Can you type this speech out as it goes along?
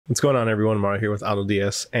What's going on, everyone? Mario here with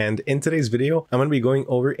AutoDS, and in today's video I'm going to be going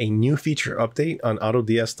over a new feature update on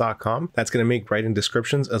AutoDS.com that's going to make writing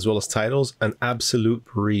descriptions as well as titles an absolute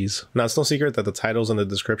breeze. Now, it's no secret that the titles and the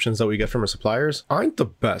descriptions that we get from our suppliers aren't the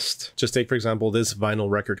best. Just take, for example, this vinyl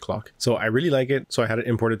record clock. So I really like it, so I had it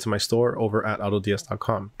imported to my store over at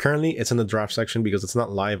AutoDS.com. Currently it's in the draft section because it's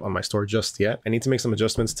not live on my store just yet. I need to make some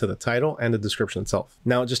adjustments to the title and the description itself.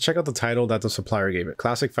 Now just check out the title that the supplier gave it: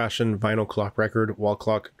 classic fashion vinyl clock record wall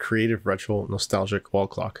clock, creative retro nostalgic wall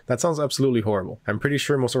clock. That sounds absolutely horrible. I'm pretty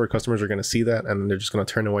sure most of our customers are going to see that and they're just going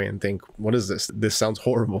to turn away and think, what is this? This sounds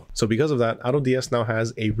horrible. So because of that, AutoDS now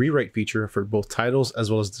has a rewrite feature for both titles as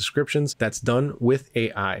well as descriptions that's done with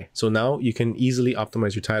AI. So now you can easily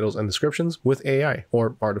optimize your titles and descriptions with AI,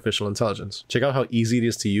 or artificial intelligence. Check out how easy it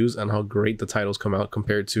is to use and how great the titles come out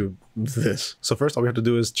compared to this. So first, all we have to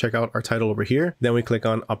do is check out our title over here. Then we click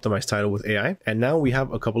on optimize title with AI. And now we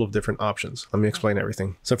have a couple of different options. Let me explain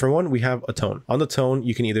everything. So for one, we have a tone. On the tone,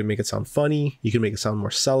 you can either make it sound funny, you can make it sound more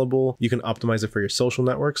sellable, you can optimize it for your social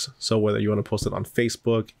networks. So whether you want to post it on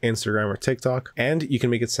Facebook, Instagram, or TikTok, and you can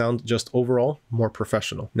make it sound just overall more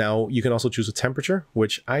professional. Now you can also choose a temperature,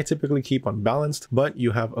 which I typically keep on balanced, but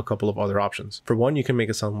you have a couple of other options. For one, you can make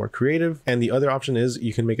it sound more creative, and the other option is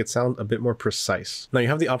you can make it sound a bit more precise. Now you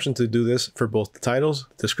have the option to do this for both the titles,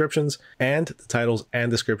 descriptions, and the titles and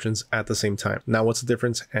descriptions at the same time. Now, what's the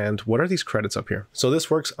difference and what are these credits up here? So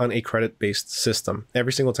this works on a credit-based system.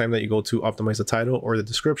 Every single time that you go to optimize the title or the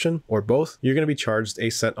description, or both, you're going to be charged a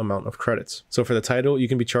set amount of credits. So for the title, you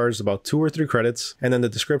can be charged about 2 or 3 credits, and then the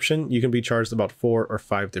description, you can be charged about 4 or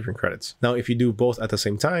 5 different credits. Now, if you do both at the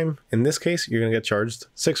same time, in this case, you're going to get charged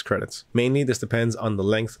 6 credits. Mainly, this depends on the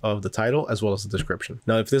length of the title as well as the description.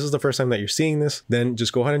 Now, if this is the first time that you're seeing this, then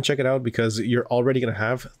just go ahead and check it out because you're already going to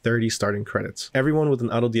have 30 starting credits. Everyone with an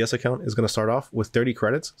AutoDS account is going to start off with 30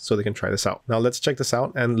 credits so they can try this out. Now let's check this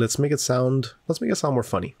out and let's make it sound more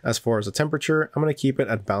funny. As far as the temperature, I'm going to keep it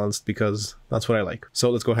at balanced because that's what I like. So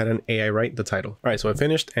let's go ahead and AI write the title. All right, so I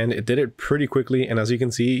finished and it did it pretty quickly. And as you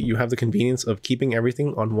can see, you have the convenience of keeping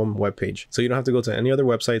everything on one web page. So you don't have to go to any other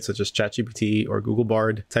website such as ChatGPT or Google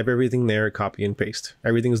Bard, type everything there, copy and paste.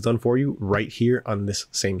 Everything is done for you right here on this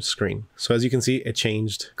same screen. So as you can see, it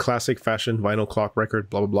changed classic fashion vinyl clock record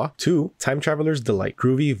blah blah blah to time traveler's delight,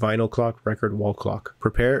 groovy vinyl clock record wall clock,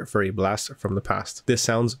 prepare for a blast from the past. This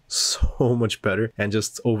sounds so much better and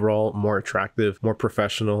just overall more attractive, more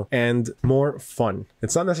professional, and more fun.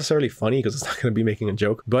 It's not necessarily funny because it's not going to be making a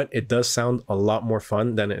joke, but it does sound a lot more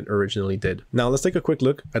fun than it originally did. Now let's take a quick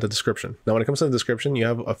look at the description. Now when it comes to the description, you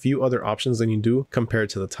have a few other options than you do compared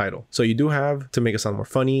to the title. So you do have to make it sound more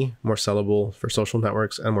funny, more sellable for social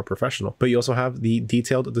networks, and more professional, but you also have the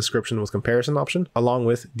detailed description with comparison option along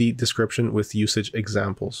with the description with usage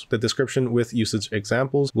examples. The description with usage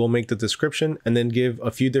examples will make the description and then give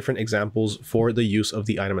a few different examples for the use of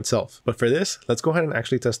the item itself. But for this, let's go ahead and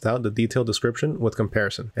actually test out the detailed description with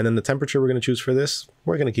comparison. And then the temperature we're going to choose for this,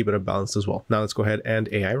 we're going to keep it at balanced as well. Now let's go ahead and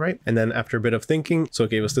AI write. And then after a bit of thinking, so it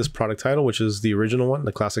gave us this product title, which is the original one,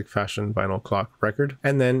 the classic fashion vinyl clock record.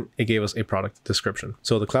 And then it gave us a product description.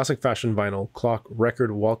 So the classic fashion vinyl clock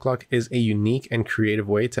record wall clock is a unique and creative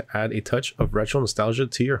way to add a touch of retro nostalgia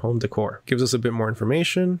to your home decor. Gives us a bit more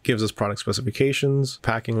information, gives us product specifications,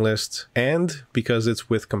 packing list, and because it's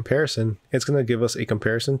with comparison, it's going to give us a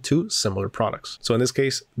comparison to similar products. So in this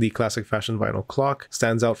case, the classic fashion vinyl clock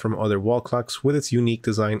stands out from other wall clocks with its unique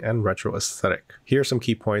design and retro aesthetic. Here are some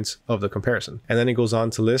key points of the comparison. And then it goes on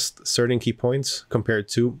to list certain key points compared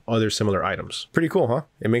to other similar items. Pretty cool, huh?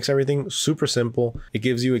 It makes everything super simple. It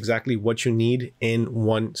gives you exactly what you need in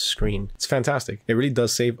one screen. It's fantastic. It really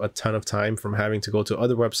does save a ton of time from having to go to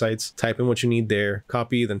other websites, type in what you need there,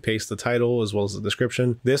 copy, then paste the title as well as the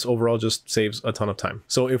description. This overall just saves a ton of time.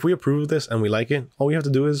 So if we approve this and we like it, all we have to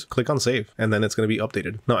do is click on save and then it's going to be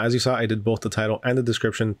updated. Now, as you saw, I did both the title and the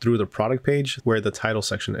description through the product page where the title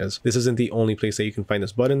section is. This isn't the only place that you can find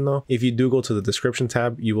this button though. If you do go to the description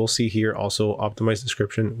tab, you will see here also optimize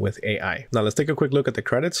description with AI. Now let's take a quick look at the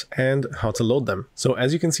credits and how to load them. So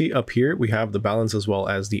as you can see up here, we have the balance as well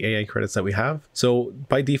as the AI credits that we have. So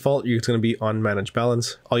by default, you're going to be on manage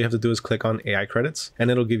balance. All you have to do is click on AI credits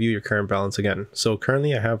and it'll give you your current balance again. So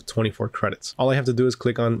currently I have 24 credits. All I have to do is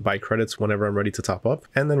click on buy credits whenever I'm ready to top up,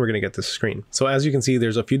 and then we're going to get this screen. So as you can see,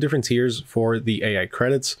 there's a few different tiers for the AI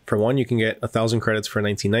credits. For one, you can get 1,000 credits for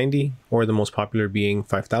 $19.90, or the most popular being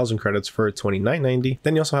 5,000 credits for $29.90.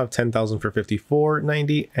 Then you also have 10,000 for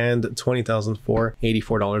 $54.90 and 20,000 for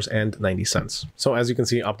 $84.90. So as you can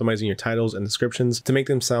see, optimizing your titles and descriptions to make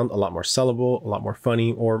them sound a lot more sellable, a lot more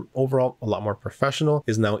funny, or overall a lot more professional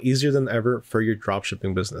is now easier than ever for your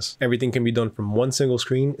dropshipping business. Everything can be done from one single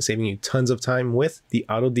screen, saving you tons of time time with the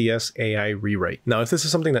AutoDS AI Rewrite. Now, if this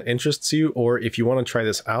is something that interests you, or if you want to try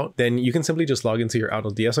this out, then you can simply just log into your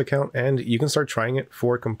AutoDS account and you can start trying it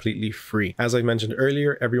for completely free. As I mentioned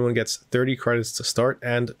earlier, everyone gets 30 credits to start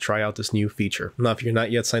and try out this new feature. Now, if you're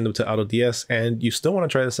not yet signed up to AutoDS and you still want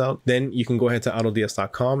to try this out, then you can go ahead to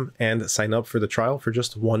AutoDS.com and sign up for the trial for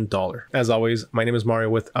just $1. As always, my name is Mario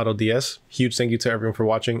with AutoDS. Huge thank you to everyone for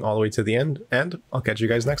watching all the way to the end, and I'll catch you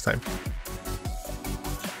guys next time.